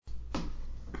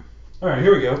All right,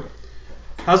 here we go.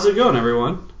 How's it going,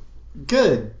 everyone?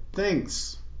 Good,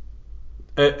 thanks.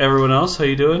 Everyone else, how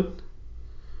you doing?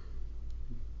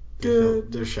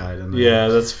 Good. They're shy tonight. Yeah,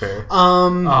 that's fair.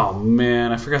 Oh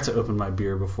man, I forgot to open my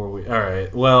beer before we. All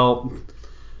right, well.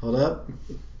 Hold up.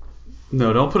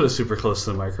 No, don't put it super close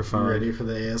to the microphone. You ready for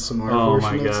the ASMR my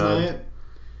portion of God.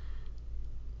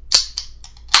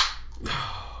 tonight?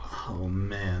 Oh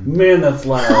man. Man, that's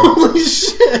loud. Holy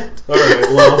shit. All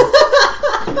right, well.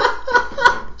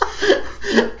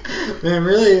 Man,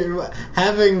 really,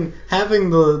 having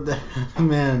the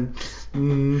man.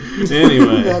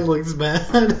 Anyway. That looks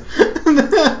bad.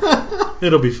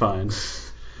 It'll be fine.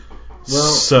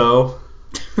 Well. So,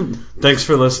 thanks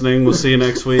for listening. We'll see you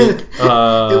next week.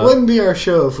 It wouldn't be our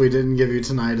show if we didn't give you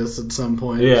tinnitus at some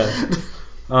point. Yeah.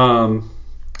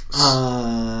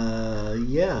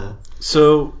 Yeah.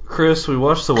 So, Chris, we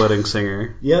watched The Wedding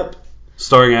Singer. Yep.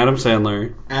 Starring Adam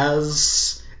Sandler.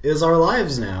 As is our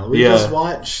lives now. We just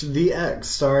watched The X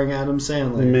starring Adam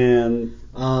Sandler. Man.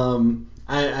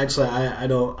 I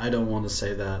don't want to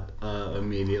say that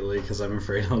immediately because I'm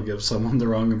afraid I'll give someone the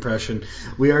wrong impression.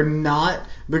 We are not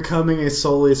becoming a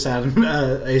solely Adam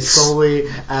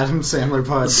Sandler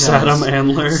podcast. Sadam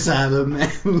Andler. Sadam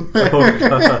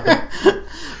Andler.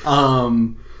 Oh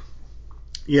God.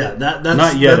 Yeah, that's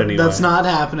not yet anyway. That's not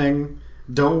happening.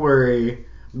 Don't worry.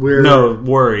 We're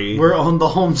on the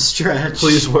home stretch.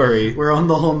 Please worry. We're on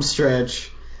the home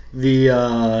stretch.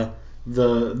 The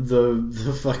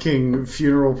fucking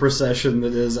funeral procession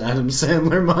that is Adam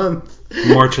Sandler month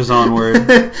marches onward.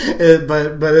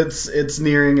 but it's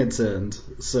nearing its end.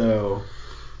 So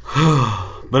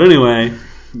but anyway.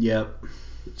 Yep.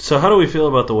 So how do we feel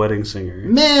about The Wedding Singer?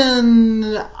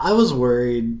 Man, I was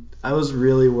worried. I was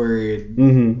really worried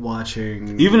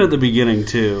watching. Even at the beginning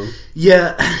too.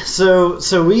 Yeah. So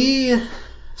if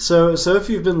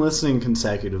you've been listening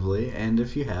consecutively, and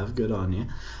if you have, good on you.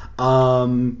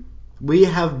 We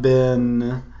have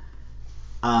been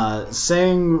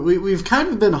saying we've kind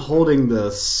of been holding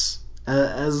this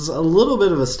as a little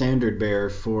bit of a standard bearer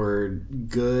for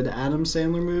good Adam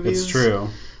Sandler movies. It's true.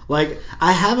 Like,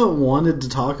 I haven't wanted to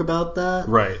talk about that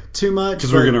too much.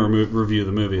 Because we're going to review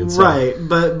the movie itself. Right,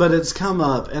 but it's come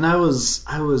up, and I was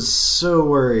so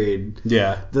worried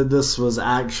that this was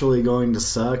actually going to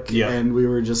suck, and we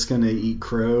were just going to eat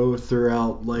crow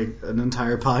throughout, like, an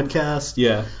entire podcast.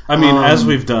 Yeah, I mean, as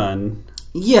we've done.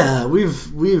 Yeah,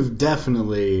 we've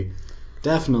definitely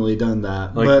done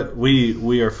that. Like, but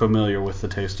we are familiar with the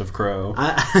taste of crow.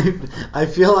 I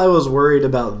feel I was worried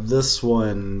about this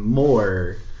one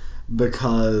more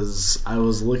because I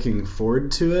was looking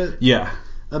forward to it. Yeah.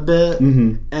 A bit.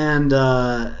 And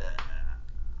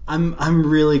I'm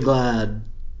really glad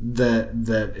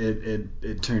that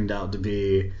it turned out to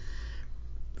be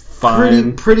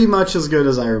fine. Pretty much as good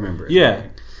as I remember it. Yeah.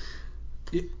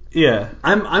 Yeah.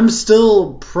 I'm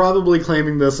still probably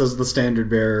claiming this as the standard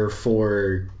bearer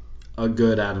for a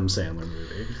good Adam Sandler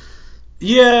movie.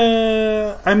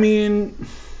 Yeah, I mean,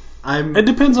 it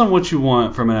depends on what you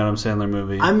want from an Adam Sandler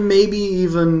movie. I'm maybe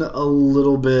even a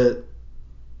little bit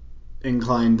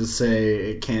inclined to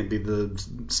say it can't be the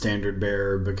standard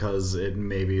bearer because it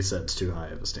maybe sets too high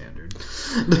of a standard.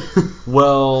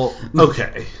 Well,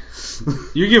 okay.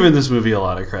 You're giving this movie a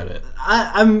lot of credit.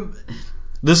 I'm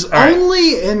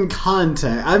only in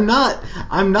context. I'm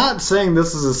not saying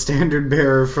this is a standard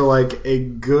bearer for like a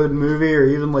good movie or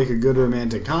even like a good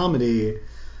romantic comedy.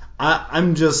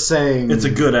 I'm just saying it's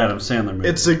a good Adam Sandler movie.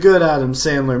 It's a good Adam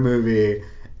Sandler movie,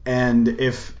 and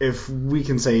if we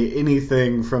can say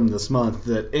anything from this month,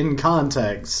 that in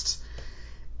context,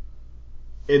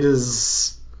 it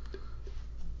is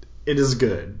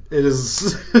good. It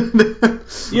is.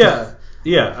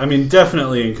 Yeah. I mean,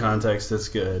 definitely in context, it's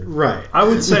good. Right. I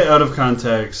would say out of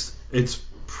context, it's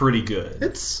pretty good.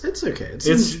 It's okay.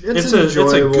 It's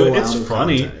enjoyable. It's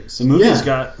funny. Context. The movie's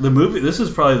got the movie. This is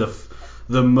probably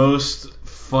the most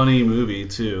funny movie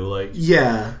too. Like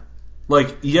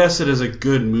yes, it is a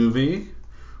good movie,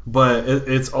 but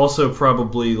it's also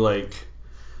probably like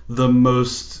the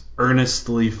most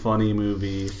earnestly funny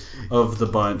movie of the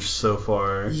bunch so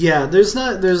far. Yeah, there's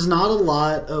not a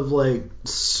lot of like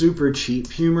super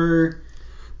cheap humor.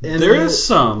 There is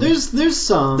some. There's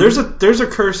some. There's a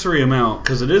cursory amount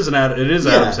because it is Adam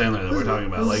Sandler that we're talking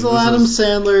about. Like Adam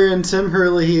Sandler and Tim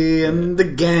Herlihy and the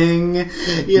gang.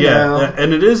 You know.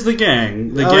 And it is the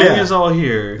gang. The gang is all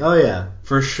here. Oh yeah,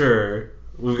 for sure.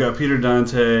 We've got Peter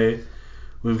Dante.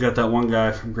 We've got that one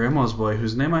guy from Grandma's Boy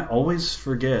whose name I always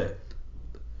forget.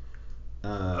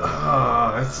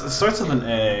 It starts with an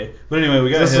A. But anyway,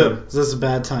 we got him. Is this a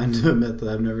bad time to admit that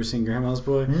I've never seen Grandma's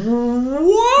Boy?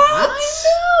 What?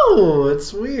 I know!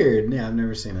 it's weird. Yeah, I've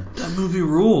never seen it. That movie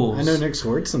rules. I know Nick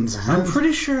Swartzen's in it. I'm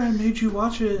pretty sure I made you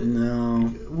watch it. No.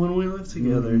 When we lived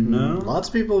together. No? Lots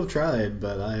of people have tried,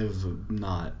 but I've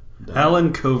not.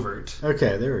 Allen Covert.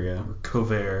 Okay, there we go. Or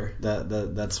Covert.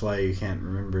 That's why you can't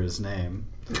remember his name.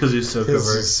 Because he's so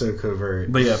covert. He's so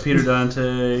covert. But yeah, Peter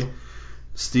Dante,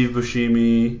 Steve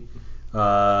Buscemi,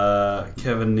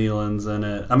 Kevin Nealon's in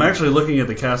it. I'm actually looking at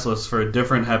the cast list for a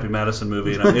different Happy Madison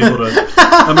movie, and I'm able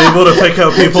to pick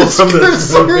out people from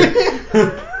this movie.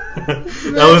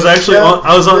 I was actually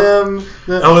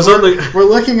we're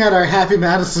looking at our Happy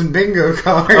Madison bingo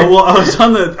card. Well, I was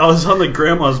on the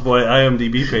Grandma's Boy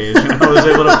IMDb page, and I was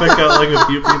able to pick out like a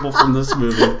few people from this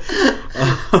movie.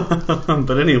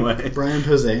 But anyway, Brian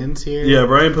Posehn's here. Yeah,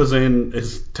 Brian Posehn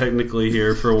is technically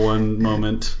here for one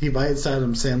moment. He bites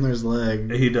Adam Sandler's leg.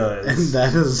 He does, and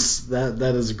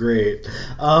that is great.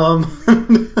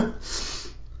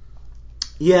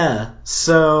 Yeah.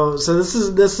 So this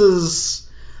is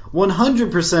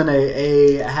 100%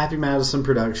 a Happy Madison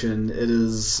production. It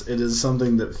is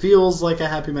something that feels like a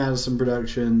Happy Madison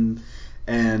production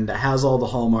and has all the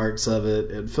hallmarks of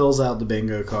it. It fills out the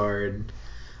bingo card.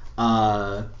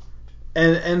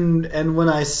 And when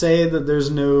I say that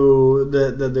there's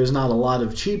not a lot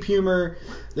of cheap humor,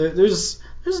 there's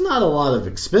not a lot of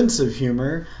expensive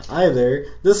humor either.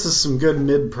 This is some good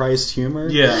mid-priced humor.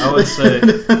 Yeah, I would say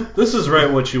this is right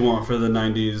what you want for the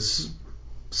 90s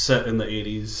set in the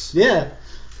 80s. Yeah.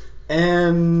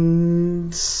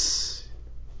 And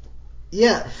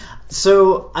yeah.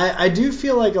 So I do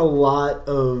feel like a lot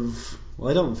of, well,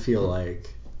 I don't feel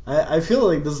like, I feel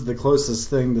like this is the closest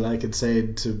thing that I could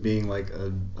say to being like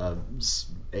a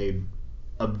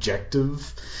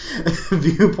objective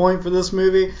viewpoint for this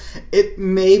movie. It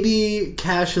maybe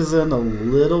cashes in a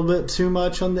little bit too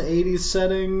much on the 80s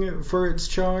setting for its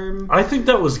charm. I think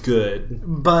that was good.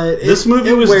 But this movie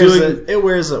it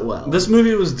wears it well. This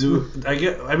movie was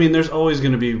I mean, there's always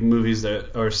going to be movies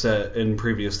that are set in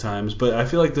previous times, but I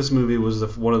feel like this movie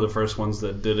was one of the first ones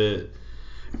that did it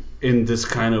in this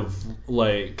kind of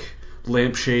like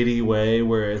lampshady way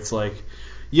where it's like,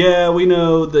 yeah, we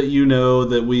know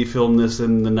that we filmed this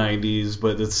in the 90s,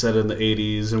 but it's set in the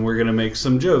 80s, and we're going to make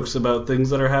some jokes about things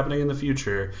that are happening in the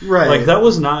future. Right. Like,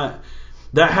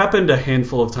 that happened a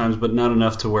handful of times, but not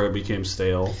enough to where it became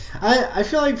stale. I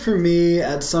feel like for me,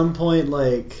 at some point,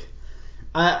 like,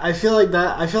 I feel like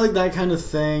that kind of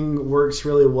thing works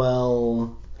really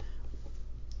well.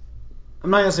 I'm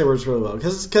not going to say it works really well,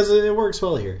 because it works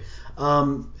well here.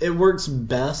 It works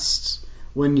best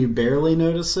when you barely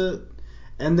notice it.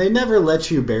 And they never let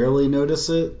you barely notice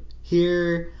it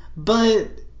here, but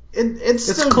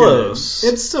it's still close.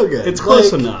 Good. It's still good. It's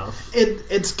close enough.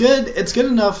 It's good. It's good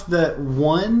enough that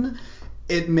one,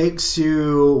 it makes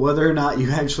you, whether or not you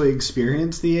actually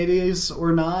experience the 80s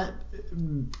or not,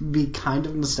 be kind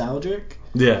of nostalgic.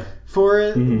 Yeah. For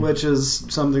it, which is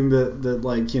something that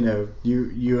like, you know,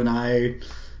 you and I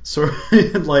sort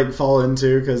of like fall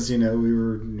into because, you know, we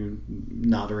were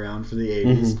not around for the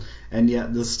 80s, and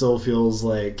yet this still feels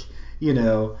like, you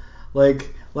know,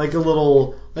 like a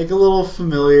little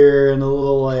familiar and a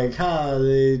little like,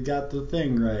 they got the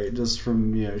thing right just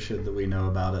from, you know, shit that we know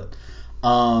about it.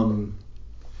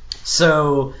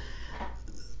 So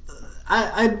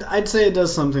I'd say it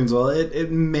does some things well.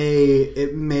 It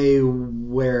may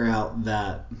wear out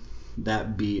that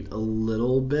beat a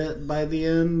little bit by the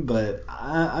end, but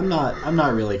I'm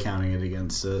not really counting it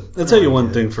against it. I'll tell you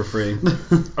one thing for free.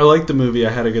 I like the movie.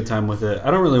 I had a good time with it. I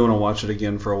don't really want to watch it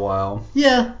again for a while.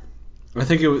 Yeah. I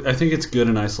think it's good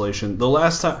in isolation. The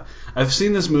last time I've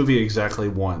seen this movie exactly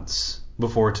once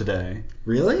before today.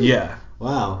 Really? Yeah.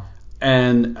 Wow.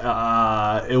 And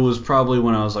it was probably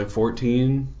when I was like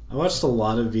 14. I watched a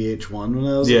lot of VH1 when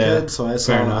I was a kid, so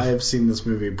I have seen this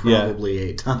movie probably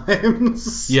 8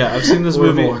 times. Yeah, I've seen this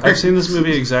movie. I've seen this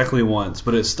movie exactly once,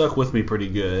 but it stuck with me pretty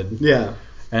good. Yeah.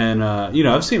 And you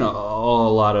know, I've seen a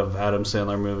lot of Adam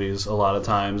Sandler movies a lot of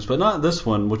times, but not this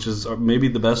one, which is maybe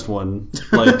the best one.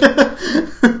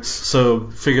 Like, so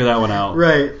figure that one out.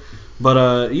 Right.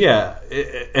 But yeah,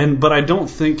 but I don't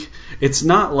think it's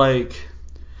not like.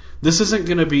 This isn't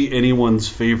going to be anyone's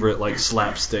favorite like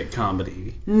slapstick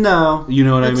comedy. No. You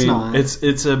know what I mean? Not.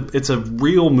 It's a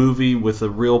real movie with a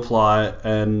real plot,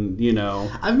 and you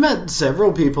know. I've met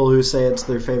several people who say it's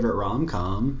their favorite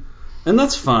rom-com. And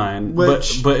that's fine.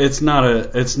 But it's not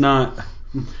it's not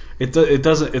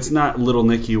Little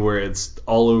Nicky where it's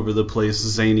all over the place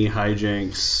zany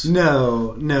hijinks.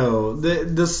 No.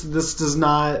 This does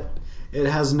not. It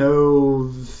has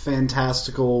no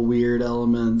fantastical weird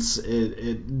elements.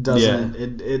 It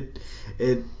doesn't. Yeah.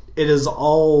 It is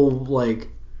all like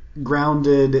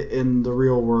grounded in the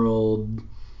real world.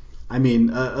 I mean,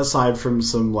 aside from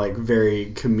some like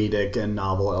very comedic and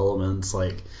novel elements,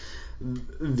 like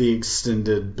the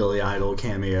extended Billy Idol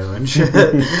cameo and shit,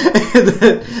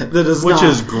 that is which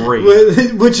is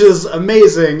great, which is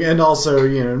amazing, and also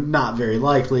not very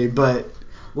likely, but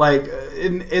like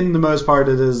in the most part,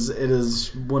 it is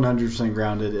 100%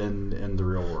 grounded in the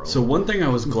real world. So one thing I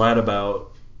was glad about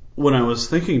when I was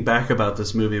thinking back about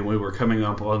this movie and we were coming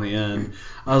up on the end,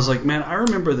 I was like, man, I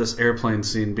remember this airplane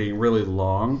scene being really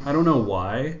long. I don't know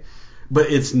why, but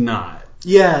it's not.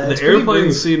 Yeah, the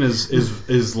airplane scene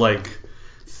is like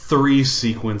 3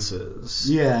 sequences.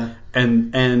 Yeah,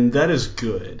 and that is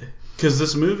good because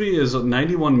this movie is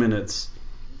 91 minutes.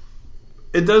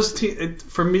 It does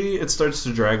for me. It starts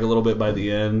to drag a little bit by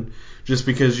the end, just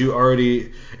because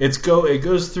it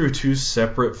goes through 2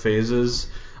 separate phases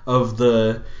of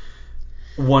the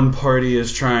one party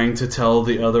is trying to tell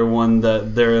the other one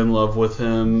that they're in love with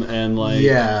him, and like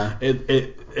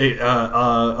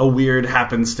a weird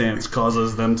happenstance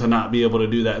causes them to not be able to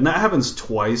do that, and that happens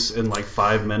twice in like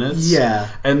 5 minutes. Yeah,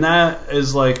 and that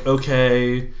is like,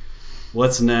 okay,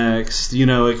 what's next?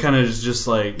 It kind of is just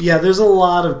like... Yeah, there's a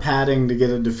lot of padding to get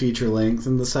into feature length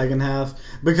in the second half,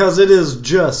 because it is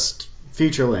just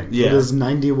feature length. Yeah. It is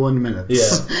 91 minutes.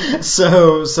 Yeah.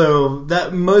 So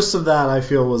that most of that I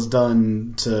feel was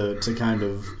done to kind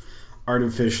of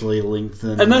artificially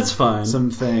lengthen, and that's fine.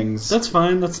 Some things. That's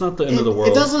fine. That's not the end of the world.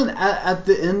 It doesn't at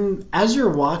the end, as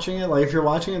you're watching it, like if you're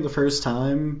watching it the first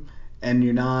time and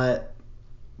you're not,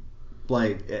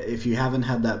 like, if you haven't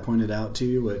had that pointed out to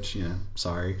you, which,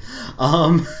 sorry.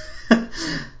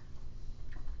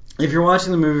 If you're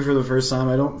watching the movie for the first time,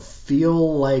 I don't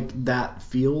feel like that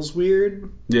feels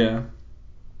weird. Yeah.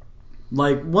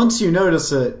 Like, once you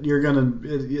notice it,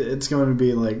 it's going to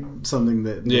be, like, something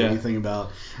that you think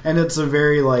about. And it's a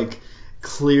very, like,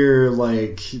 clear,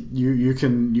 like, you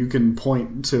can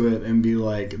point to it and be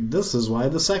like, this is why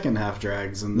the second half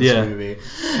drags in this movie.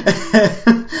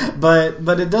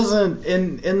 But it doesn't,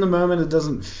 in the moment, it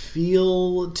doesn't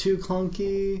feel too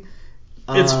clunky.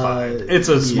 It's fine. It's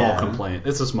a small complaint.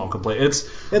 It's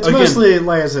again, mostly,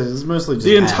 like I said, it's mostly just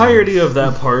the entirety of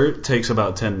that part takes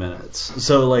about 10 minutes.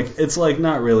 So, like, it's like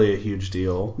not really a huge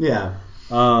deal. Yeah.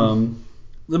 The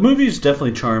movie's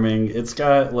definitely charming. It's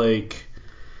got, like,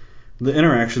 the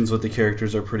interactions with the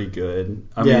characters are pretty good.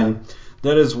 I mean,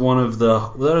 that is one of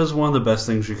the best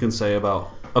things you can say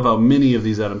about many of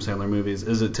these Adam Sandler movies,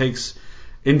 is it takes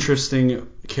interesting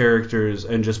characters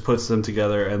and just puts them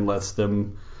together and lets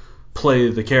them play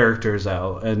the characters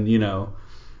out, and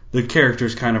the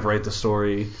characters kind of write the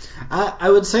story. I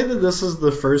would say that this is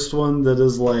the first one that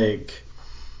is like,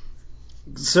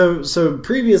 so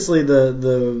previously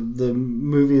the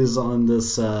movies on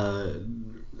this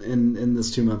in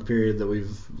this 2-month period that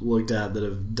we've looked at that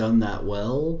have done that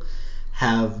well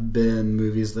have been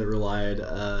movies that relied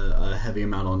a heavy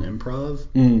amount on improv,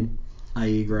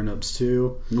 i.e. Grown Ups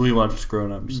 2. We watched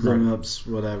Grown Ups. Grown Ups,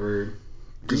 whatever.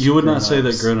 You would not say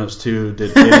that Grown Ups 2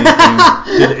 did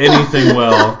anything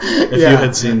well if you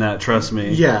had seen that, trust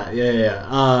me.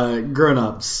 Yeah. Grown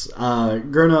Ups.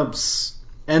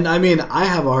 And I mean, I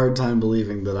have a hard time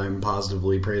believing that I'm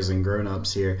positively praising Grown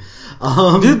Ups here.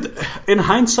 In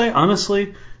hindsight,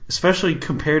 honestly, especially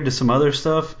compared to some other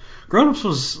stuff, Grown Ups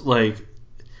was like,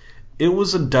 it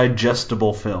was a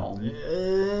digestible film.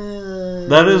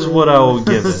 That is what I will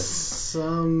give it.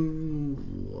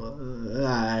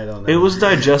 I don't know. It was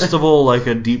digestible like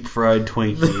a deep fried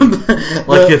Twinkie.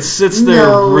 Like it sits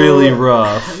there really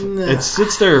rough. It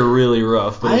sits there really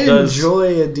rough, but I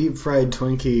enjoy a deep fried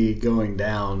Twinkie going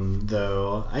down,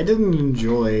 though. I didn't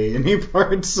enjoy any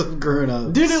parts of Grown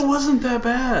Ups. Dude, it wasn't that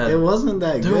bad. It wasn't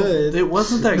that good. It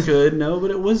wasn't that good, no,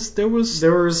 but there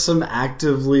were some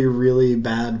actively really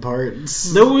bad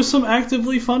parts. There were some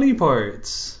actively funny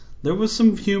parts. There was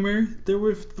some humor.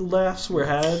 Laughs were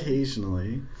had.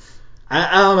 Occasionally.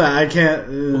 I don't know. I can't.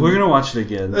 We're gonna watch it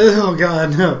again. Oh God,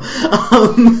 no.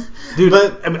 Dude,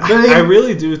 but I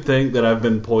really do think that I've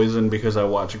been poisoned because I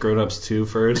watched Grown Ups 2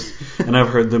 first, and I've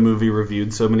heard the movie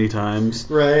reviewed so many times.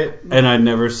 Right. And I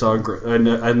never saw, and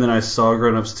then I saw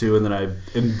Grown Ups 2, and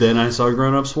then I saw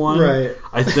Grown Ups 1. Right.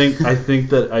 I think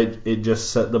that it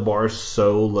just set the bar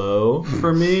so low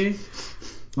for me.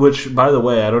 Which, by the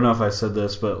way, I don't know if I said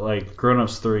this, but like Grown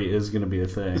Ups 3 is going to be a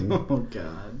thing. Oh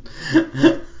God.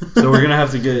 So we're going to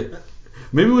have to get...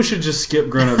 Maybe we should just skip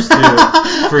Grown Ups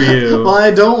 2 for you. Well,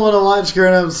 I don't want to watch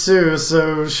Grown Ups 2,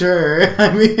 so sure.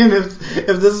 I mean, if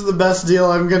this is the best deal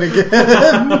I'm going to get.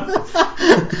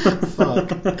 Fuck.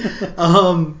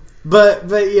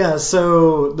 But yeah,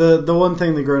 so the one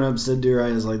thing that Grown Ups did do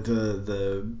right is like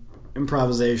the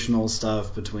improvisational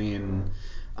stuff between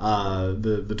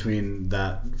between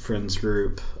that friends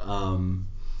group.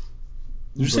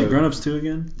 Did you say Grown Ups 2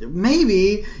 again?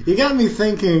 Maybe. You got me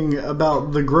thinking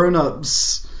about the Grown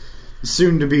Ups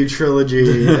soon-to-be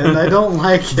trilogy, and I don't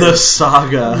like it. The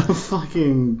saga.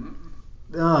 Fucking...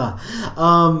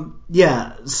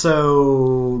 yeah,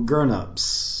 so Grown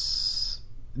Ups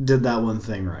did that one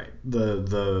thing right.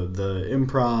 The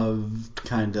improv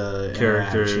kind of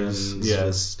characters,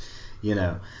 just,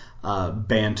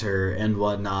 banter and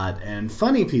whatnot, and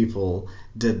Funny People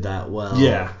did that well.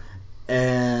 Yeah.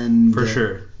 And for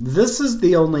sure, this is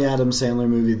the only Adam Sandler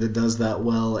movie that does that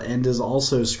well and is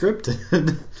also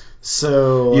scripted.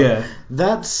 So yeah,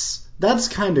 that's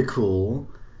kind of cool.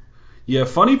 Yeah,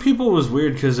 Funny People was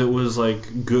weird because it was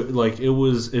like good, like it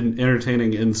was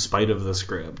entertaining in spite of the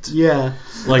script. Yeah,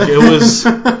 like it was.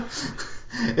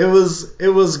 it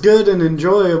was good and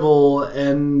enjoyable,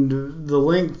 and the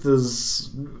length is.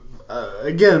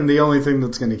 Again, the only thing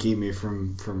that's going to keep me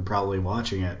from probably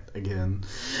watching it again.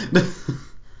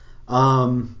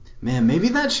 Man, maybe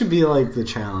that should be like the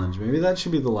challenge. Maybe that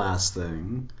should be the last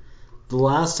thing. The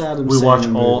last Adam Sandler movie. We watch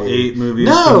all 8 movies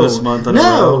from this month in a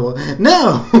row.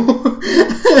 No!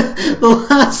 The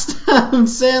last Adam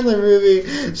Sandler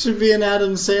movie should be an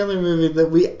Adam Sandler movie that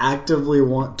we actively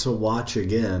want to watch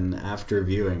again after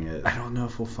viewing it. I don't know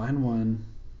if we'll find one.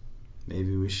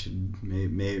 Maybe we should.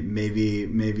 Maybe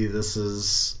this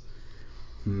is.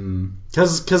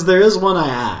 Because there is one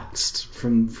I axed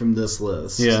from this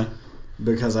list. Yeah.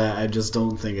 Because I just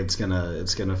don't think it's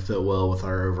gonna fit well with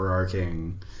our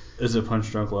overarching. Is it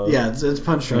Punch Drunk Love? Yeah, it's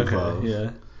Punch Drunk Love.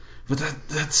 Yeah. But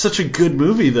that's such a good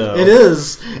movie, though. It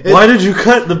is. Why did you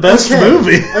cut the best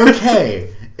movie?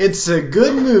 Okay, it's a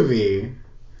good movie.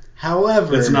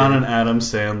 However, it's not an Adam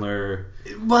Sandler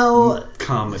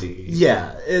comedy.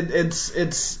 Yeah,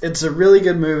 it's a really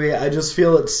good movie. I just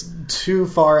feel it's too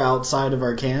far outside of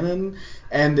our canon,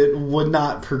 and it would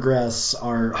not progress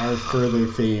our further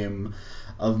theme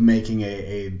of making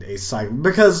a cycle,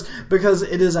 because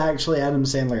it is actually Adam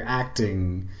Sandler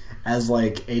acting as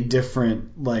like a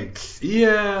different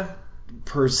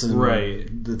person, right?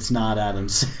 That's not Adam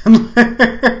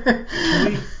Sandler.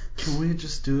 Can we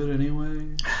just do it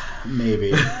anyway?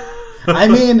 Maybe. I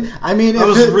mean, I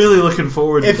was really looking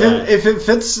forward to that. If it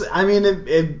fits, I mean,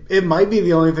 it might be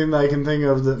the only thing that I can think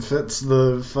of that fits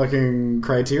the fucking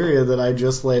criteria that I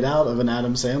just laid out of an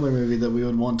Adam Sandler movie that we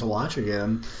would want to watch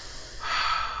again.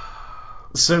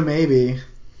 So maybe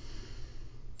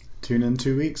tune in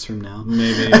 2 weeks from now.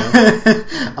 Maybe.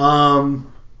 Yeah.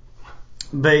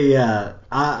 But yeah,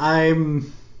 I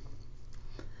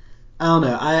don't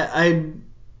know.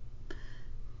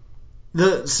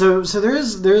 So there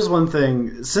is one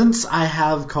thing, since I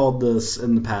have called this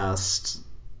in the past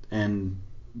and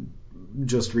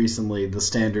just recently the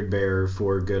standard bearer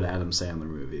for good Adam Sandler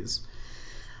movies.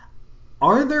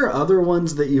 Are there other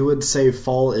ones that you would say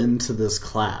fall into this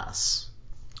class?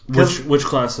 Which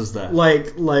class is that?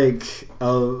 Like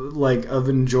of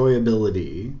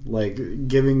enjoyability, like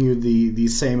giving you the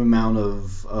same amount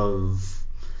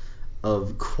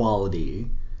of quality.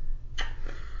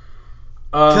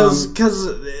 Because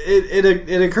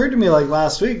it occurred to me like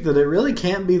last week that it really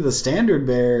can't be the standard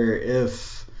bearer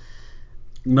if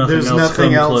there's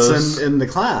nothing else in the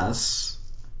class.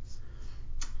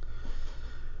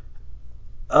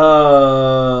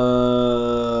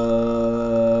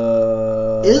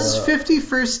 Is 50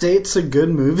 First Dates a good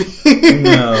movie?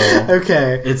 No.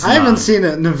 Okay. It's I haven't seen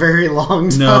it in a very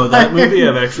long time. No, that movie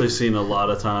I've actually seen a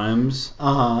lot of times.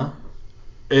 Uh-huh.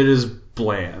 It is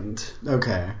bland.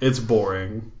 Okay. It's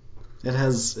boring. It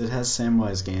has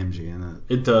Samwise Gamgee in it.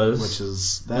 It does. Which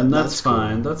is... that's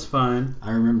fine. Cool. That's fine.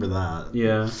 I remember that.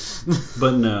 Yeah.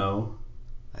 But no.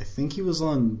 I think he was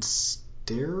on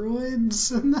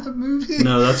steroids in that movie.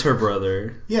 No, that's her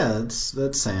brother. Yeah,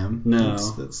 that's Sam. No,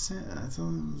 that's Sam. I thought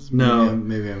it was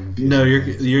maybe I'm confused. No,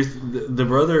 you're the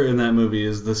brother in that movie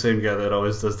is the same guy that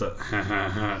always does the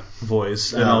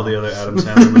voice in all the other Adam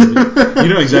Sandler movies.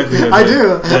 You know exactly who I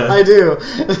do. Yeah. I do.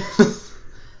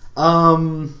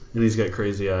 And he's got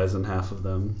crazy eyes in half of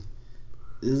them.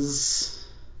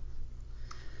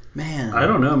 Man, I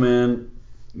don't know, man.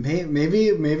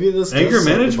 Maybe this anger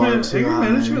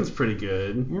management's pretty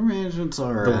good. Anger management's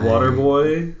alright. The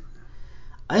Waterboy.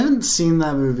 I haven't seen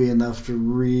that movie enough to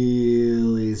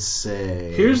really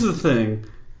say. Here's the thing.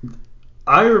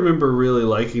 I remember really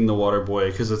liking The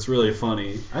Waterboy because it's really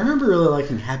funny. I remember really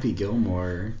liking Happy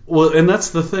Gilmore. Well, and that's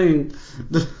the thing.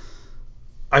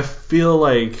 I feel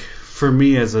like for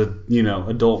me as a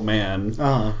adult man,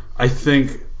 I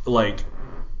think like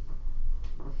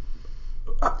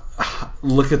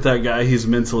look at that guy, he's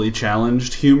mentally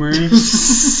challenged humor. I'm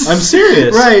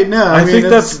serious. Right, no, I mean, think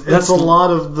that's a lot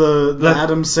of the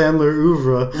Adam Sandler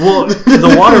oeuvre. Well,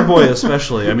 The Waterboy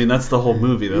especially. I mean, that's the whole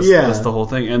movie. That's the whole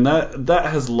thing. And that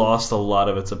has lost a lot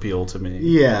of its appeal to me.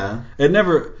 Yeah. It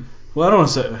never... Well, I don't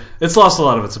want to say... It's lost a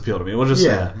lot of its appeal to me. We'll just say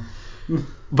that.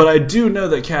 But I do know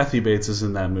that Kathy Bates is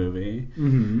in that movie.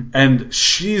 Mm-hmm. And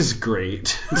she's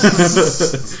great.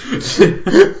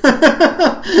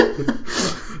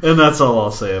 And that's all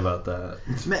I'll say about that.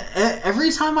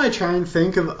 Every time I try and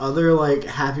think of other like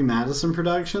Happy Madison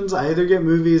productions, I either get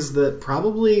movies that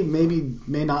probably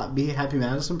may not be Happy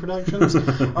Madison productions,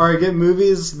 or I get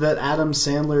movies that Adam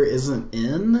Sandler isn't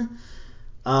in,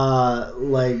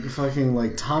 like fucking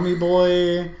like Tommy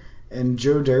Boy and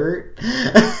Joe Dirt.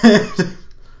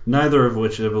 Neither of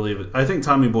which I believe. I think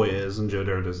Tommy Boy is and Joe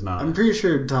Dirt is not. I'm pretty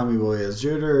sure Tommy Boy is.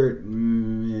 Joe Dirt,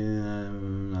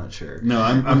 I'm not sure. No,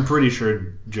 I'm pretty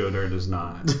sure Joe Dirt is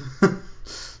not.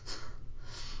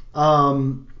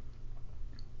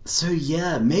 So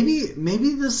yeah, maybe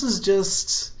this is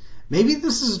just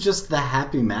the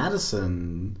Happy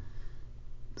Madison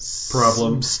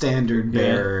problem standard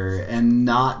bearer, and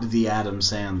not the Adam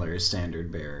Sandler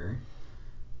standard bearer.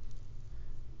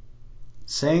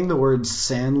 Saying the words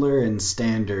Sandler and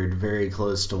standard very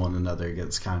close to one another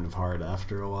gets kind of hard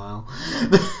after a while.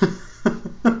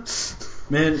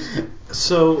 Man,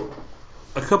 so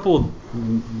a couple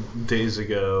days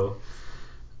ago,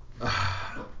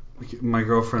 my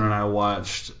girlfriend and I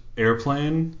watched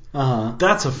Airplane. Uh-huh.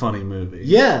 That's a funny movie.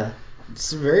 Yeah,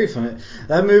 it's very funny.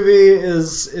 That movie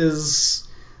is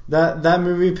that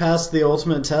movie passed the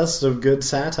ultimate test of good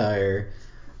satire.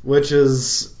 Which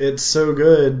is, it's so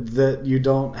good that you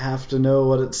don't have to know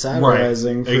what it's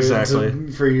satirizing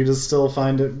for you to still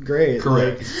find it great.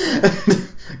 Correct.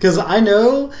 Because I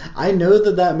know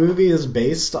that movie is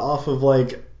based off of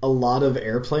like a lot of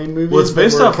Airplane movies. Well, it's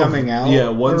based that were off coming out. Yeah,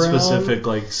 one specific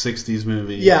like 60s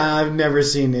movie. Yeah, I've never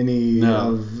seen any.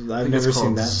 No, I've never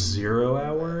seen that. 0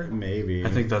 Hour. Maybe. I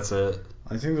think that's it.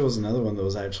 I think there was another one that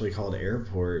was actually called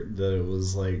Airport that it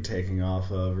was like taking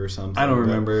off of or something. I don't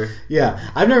remember. Yeah,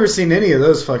 I've never seen any of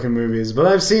those fucking movies, but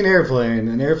I've seen Airplane,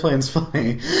 and Airplane's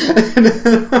funny.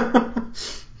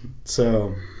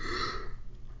 So,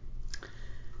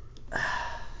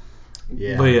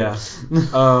 yeah. But yeah,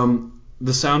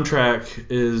 the soundtrack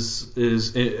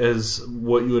is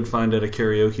what you would find at a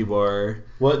karaoke bar.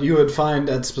 What you would find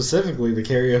at specifically the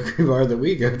karaoke bar that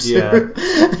we go to.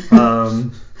 Yeah.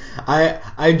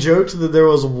 I joked that there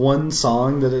was one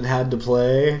song that it had to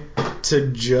play to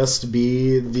just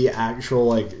be the actual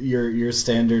like your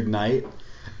standard night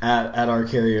at our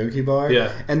karaoke bar. Yeah.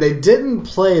 And they didn't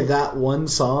play that one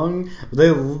song.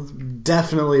 They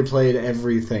definitely played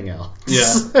everything else. Yeah.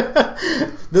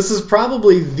 This is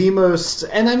probably the most,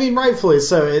 and I mean rightfully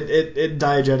so. It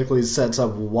diegetically sets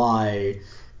up why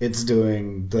it's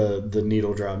doing the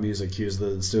needle drop music cues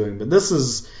that it's doing, but this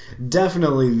is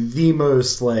definitely the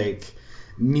most like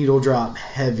needle drop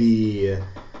heavy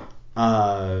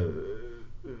Adam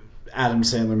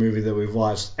Sandler movie that we've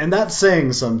watched, and that's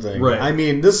saying something. Right. I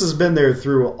mean, this has been there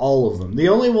through all of them. The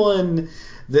only one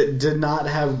that did not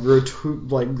have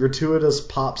gratuitous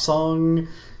pop song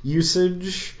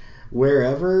usage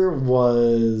wherever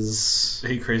was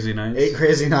 8 Crazy Nights. 8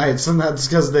 Crazy Nights, and that's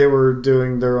because they were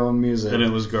doing their own music. And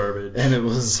it was garbage. And it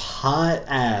was hot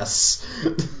ass.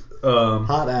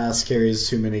 Hot ass carries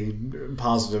too many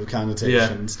positive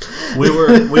connotations. Yeah. We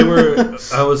were.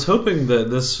 I was hoping that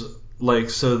this,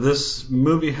 so this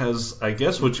movie has, I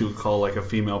guess, what you would call like a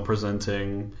female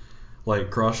presenting,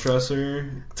 like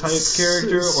cross-dresser type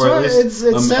character, or at least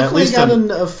it's definitely got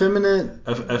an effeminate,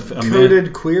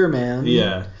 coded queer man.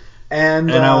 Yeah.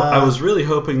 And I was really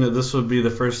hoping that this would be the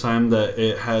first time that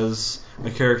it has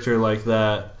a character like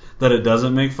that it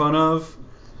doesn't make fun of.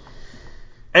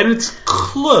 And it's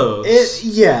close.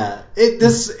 But it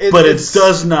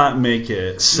does not make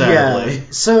it, sadly. Yeah.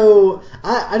 So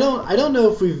I don't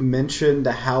know if we've mentioned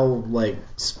how like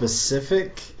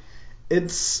specific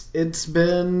it's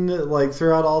been like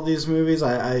throughout all these movies.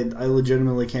 I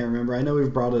legitimately can't remember. I know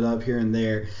we've brought it up here and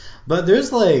there, but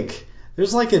there's like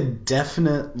a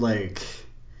definite like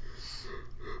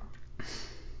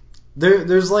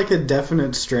there's like a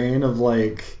definite strain of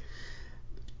like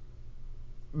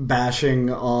bashing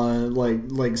on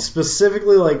like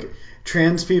specifically like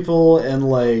trans people and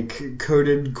like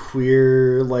coded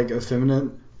queer like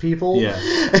effeminate people. Yeah.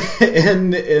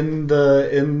 in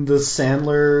the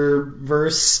Sandler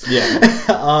verse. Yeah.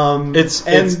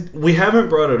 We haven't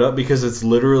brought it up because it's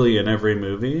literally in every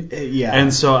movie. Yeah.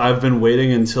 And so I've been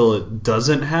waiting until it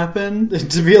doesn't happen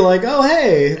to be like, oh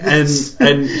hey.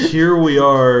 And here we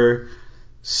are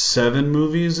 7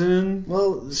 movies in.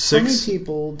 Well, 6. Many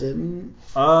people didn't.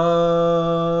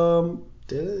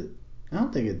 Did it? I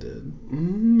don't think it did.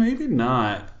 Maybe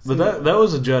not. But that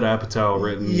was a Judd Apatow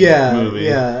written movie.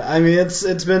 Yeah. I mean,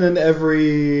 it's been in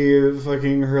every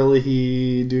fucking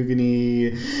Hurley,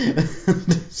 Duganey,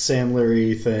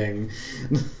 Sandler-y thing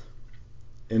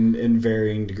in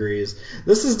varying degrees.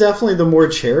 This is definitely the more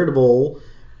charitable.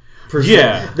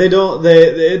 Yeah,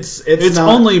 it's not,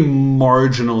 only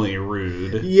marginally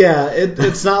rude. Yeah,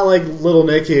 it's not like Little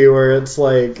Nicky where it's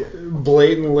like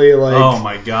blatantly like, oh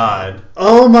my god,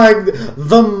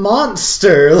 the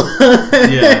monster.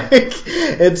 Yeah,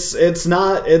 it's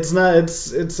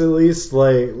at least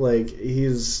like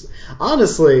he's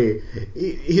honestly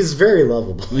he's very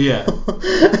lovable. Yeah.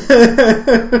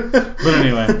 But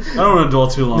anyway, I don't want to dwell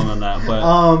too long on that. But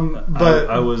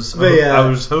I was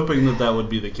hoping that would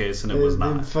be the case, and it was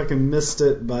not. They fucking missed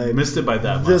it by that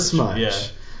much. This much. Yeah.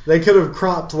 They could have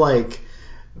cropped like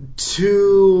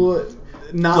 2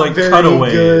 not like very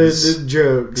cutaways. Good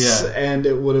jokes, and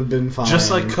it would have been fine. Just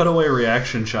like cutaway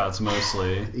reaction shots,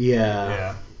 mostly.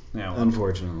 Yeah. Well.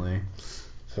 Unfortunately,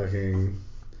 fucking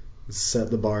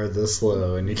set the bar this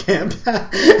low, and you can't.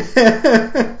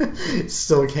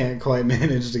 Still can't quite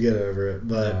manage to get over it,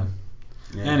 but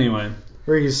anyway,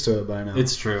 we're used to it by now.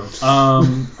 It's true. All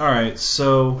right,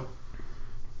 so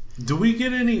do we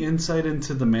get any insight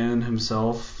into the man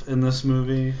himself in this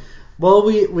movie? Well,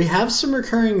 we have some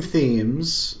recurring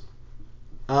themes.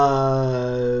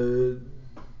 Dead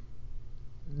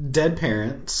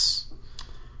parents.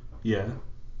 Yeah.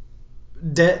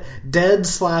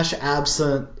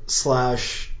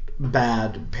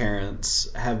 Dead/absent/bad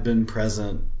parents have been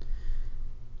present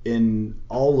in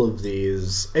all of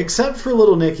these, except for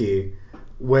Little Nicky,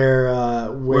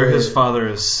 where his father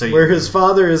is Satan. Where his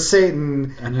father is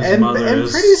Satan, and his mother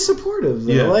is pretty supportive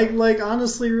though. Yeah. Like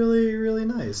honestly, really, really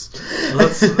nice.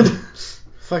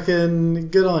 Fucking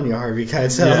good on you, Harvey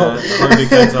Keitel. Yeah, Harvey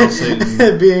Keitel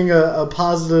Satan. Being a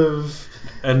positive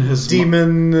and his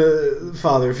demon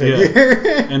father figure.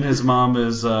 Yeah. And his mom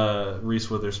is Reese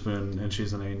Witherspoon, and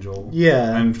she's an angel.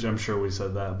 Yeah. I'm sure we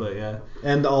said that, but yeah.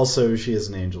 And also, she is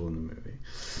an angel in the movie.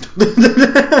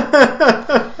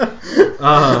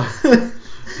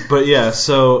 But yeah,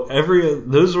 so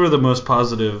those were the most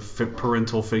positive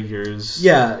parental figures.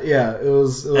 Yeah, it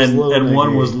was and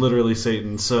one was literally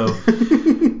Satan. So,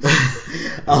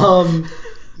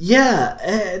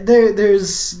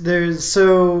 there's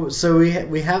so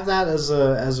we have that as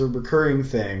a recurring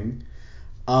thing.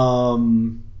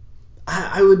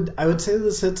 I would say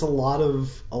this hits a lot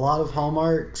of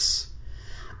hallmarks.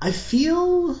 I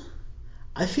feel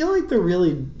like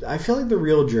the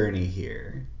real journey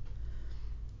here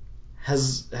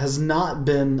has not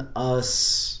been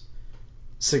us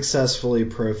successfully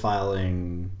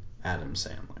profiling Adam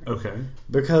Sandler. Okay.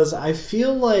 Because I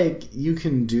feel like you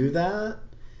can do that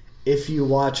if you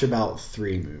watch about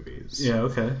 3 movies. Yeah,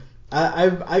 okay.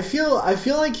 I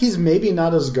feel like he's maybe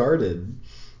not as guarded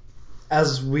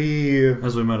as we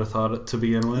might have thought it to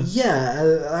begin with.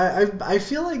 Yeah, I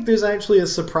feel like there's actually a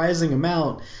surprising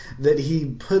amount that he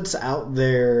puts out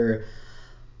there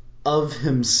of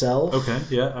himself. Okay,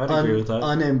 yeah, I'd agree with that.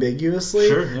 Unambiguously.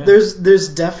 Sure, yeah. There's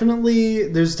definitely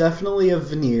a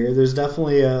veneer. There's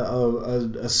definitely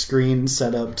a screen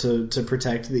set up to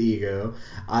protect the ego,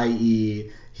 i.e.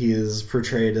 he is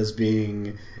portrayed as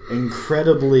being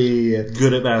incredibly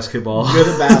good at basketball,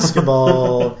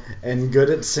 and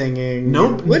good at singing.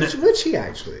 Which he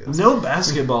actually is. No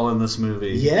basketball in this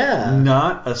movie. Yeah.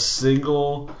 Not a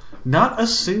single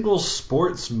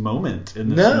sports moment in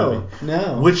this movie.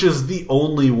 No. Which is the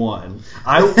only one.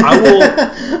 I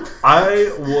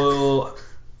will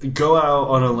go out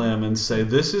on a limb and say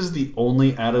this is the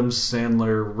only Adam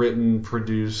Sandler written,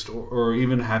 produced, or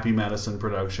even Happy Madison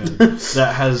production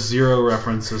that has 0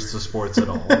 references to sports at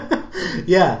all.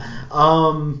 Yeah.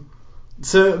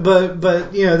 So,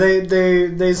 but you know,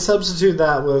 they substitute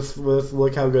that with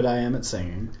Look How Good I Am at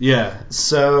Singing. Yeah.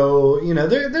 So, you know,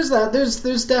 there's that.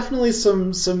 There's definitely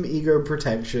some ego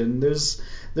protection. There's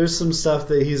some stuff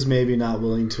that he's maybe not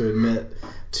willing to admit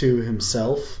to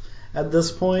himself at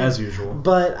this point, as usual.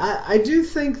 But I do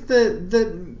think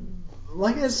that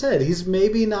like I said, he's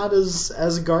maybe not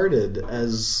as guarded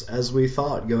as we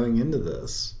thought going into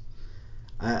this.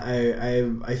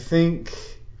 I think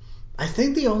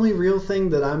the only real thing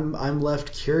that I'm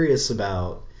left curious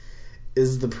about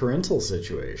is the parental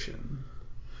situation.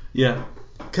 Yeah.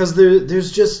 Because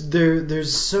there's just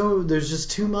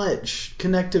too much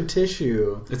connective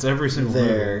tissue. It's every single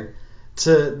there. movie.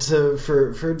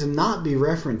 For it to not be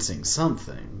referencing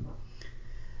something.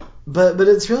 But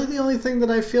it's really the only thing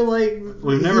that I feel like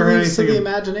we've never heard anything to the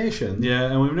imagination. Yeah,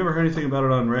 and we've never heard anything about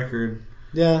it on record.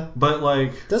 Yeah. But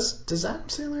like, does Adam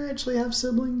Sandler actually have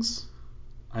siblings?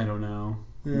 I don't know.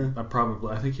 Yeah.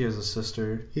 I think he has a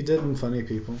sister. He did in Funny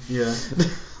People. Yeah.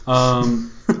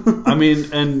 I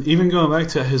mean, and even going back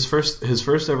to his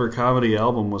first ever comedy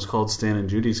album was called Stan and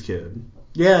Judy's Kid.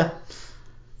 Yeah.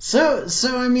 So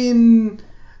I mean,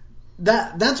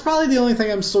 that's probably the only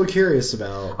thing I'm still curious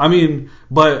about. I mean,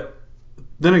 but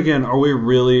then again, are we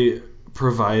really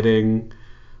providing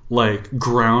like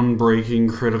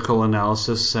groundbreaking critical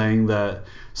analysis saying that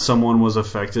someone was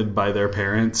affected by their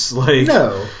parents? Like,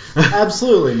 no,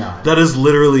 absolutely not. That is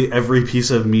literally every piece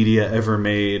of media ever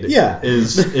made. Yeah.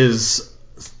 is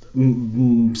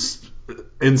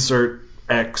insert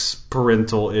X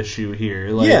parental issue here.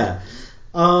 Like, yeah.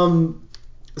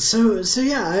 So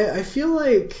yeah, I feel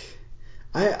like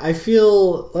I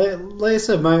feel like I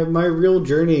said, my real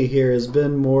journey here has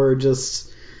been more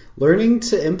just learning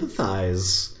to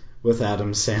empathize with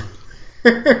Adam Sandler.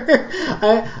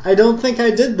 I don't think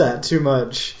I did that too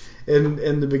much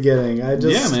in the beginning.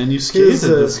 Yeah, man, you scared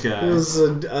this guy. He was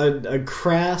a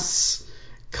crass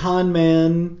con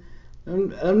man.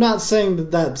 I'm not saying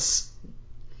that that's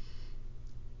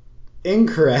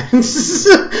incorrect.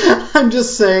 I'm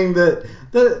just saying that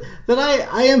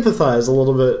I empathize a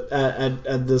little bit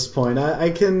at this point. I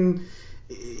can.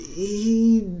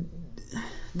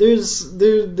 There's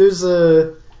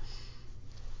a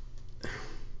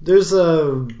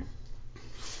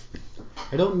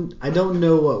I don't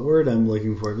know what word I'm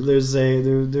looking for, but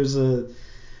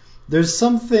there's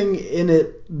something in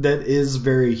it that is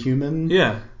very human.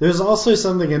 Yeah. There's also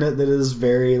something in it that is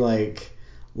very like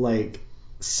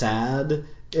sad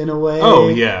in a way. Oh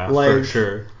yeah, for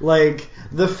sure. Like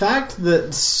the fact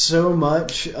that so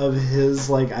much of his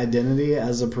like identity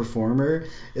as a performer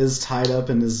is tied up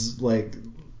in his like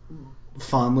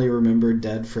fondly remembered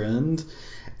dead friend,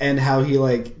 and how he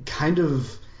like kind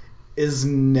of is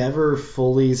never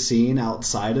fully seen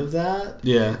outside of that.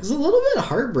 Yeah. It's a little bit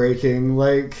heartbreaking.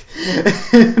 Like,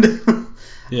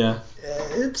 yeah.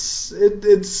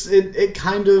 It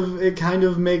kind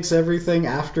of makes everything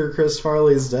after Chris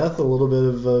Farley's death a little bit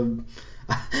of a.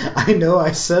 I know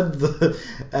I said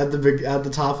at the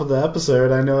top of the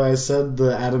episode, I know I said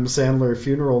the Adam Sandler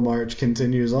funeral march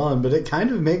continues on, but it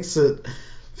kind of makes it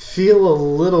feel a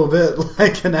little bit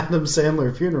like an Adam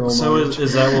Sandler funeral march. So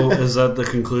is that the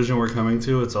conclusion we're coming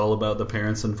to? It's all about the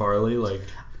parents and Farley? Like,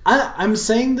 I'm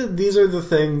saying that these are the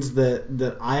things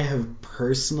that I have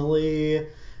personally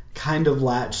kind of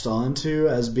latched onto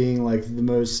as being like the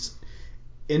most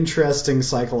interesting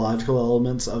psychological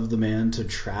elements of the man to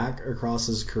track across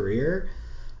his career.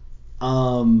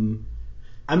 I'm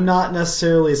not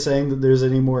necessarily saying that there's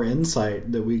any more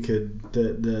insight that we could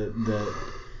that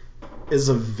is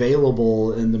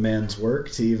available in the man's work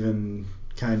to even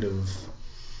kind of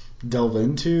delve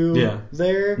into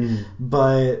there. Mm-hmm.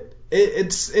 But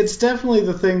it's definitely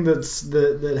the thing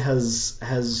that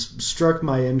has struck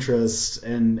my interest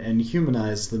and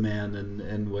humanized the man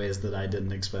in ways that I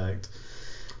didn't expect.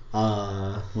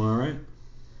 Well, all right.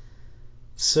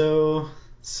 So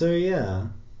yeah,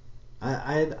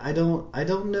 I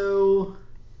don't know.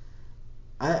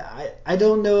 I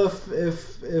don't know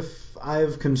if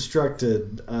I've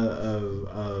constructed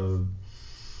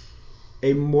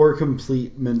a more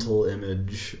complete mental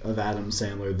image of Adam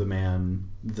Sandler, the man,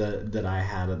 that I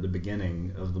had at the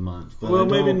beginning of the month. But well,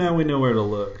 maybe now we know where to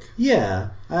look.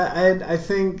 Yeah, I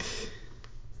think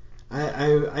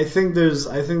there's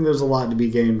a lot to be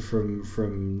gained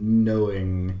from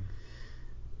knowing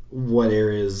what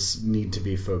areas need to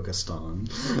be focused on.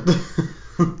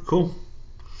 Cool.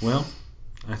 Well,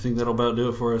 I think that'll about do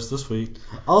it for us this week.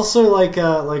 Also, like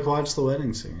watch The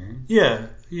Wedding Singer. Yeah,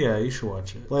 you should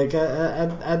watch it. Like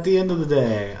at the end of the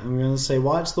day, I'm gonna say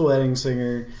watch The Wedding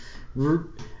Singer.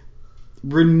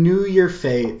 Renew your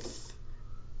faith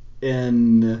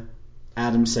in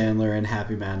Adam Sandler and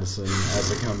Happy Madison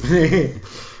as a company.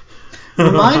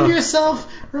 Remind yourself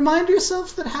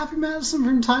that Happy Madison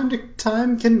from time to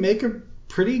time can make a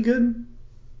pretty good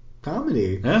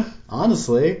comedy. Yeah.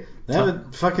 Honestly. They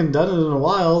haven't fucking done it in a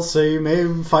while, so you may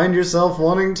find yourself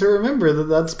wanting to remember that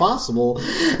that's possible.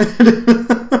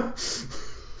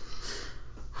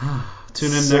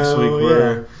 Tune in next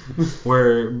week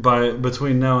where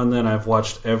between now and then I've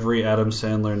watched every Adam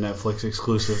Sandler Netflix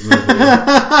exclusive movie.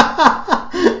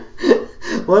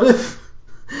 What if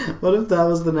that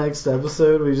was the next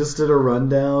episode? We just did a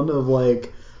rundown of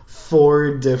like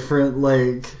 4 different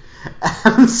like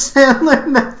Adam Sandler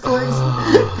Netflix.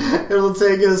 It'll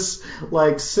take us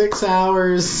like 6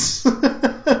 hours.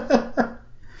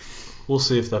 We'll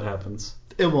see if that happens.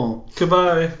 It won't.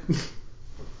 Goodbye.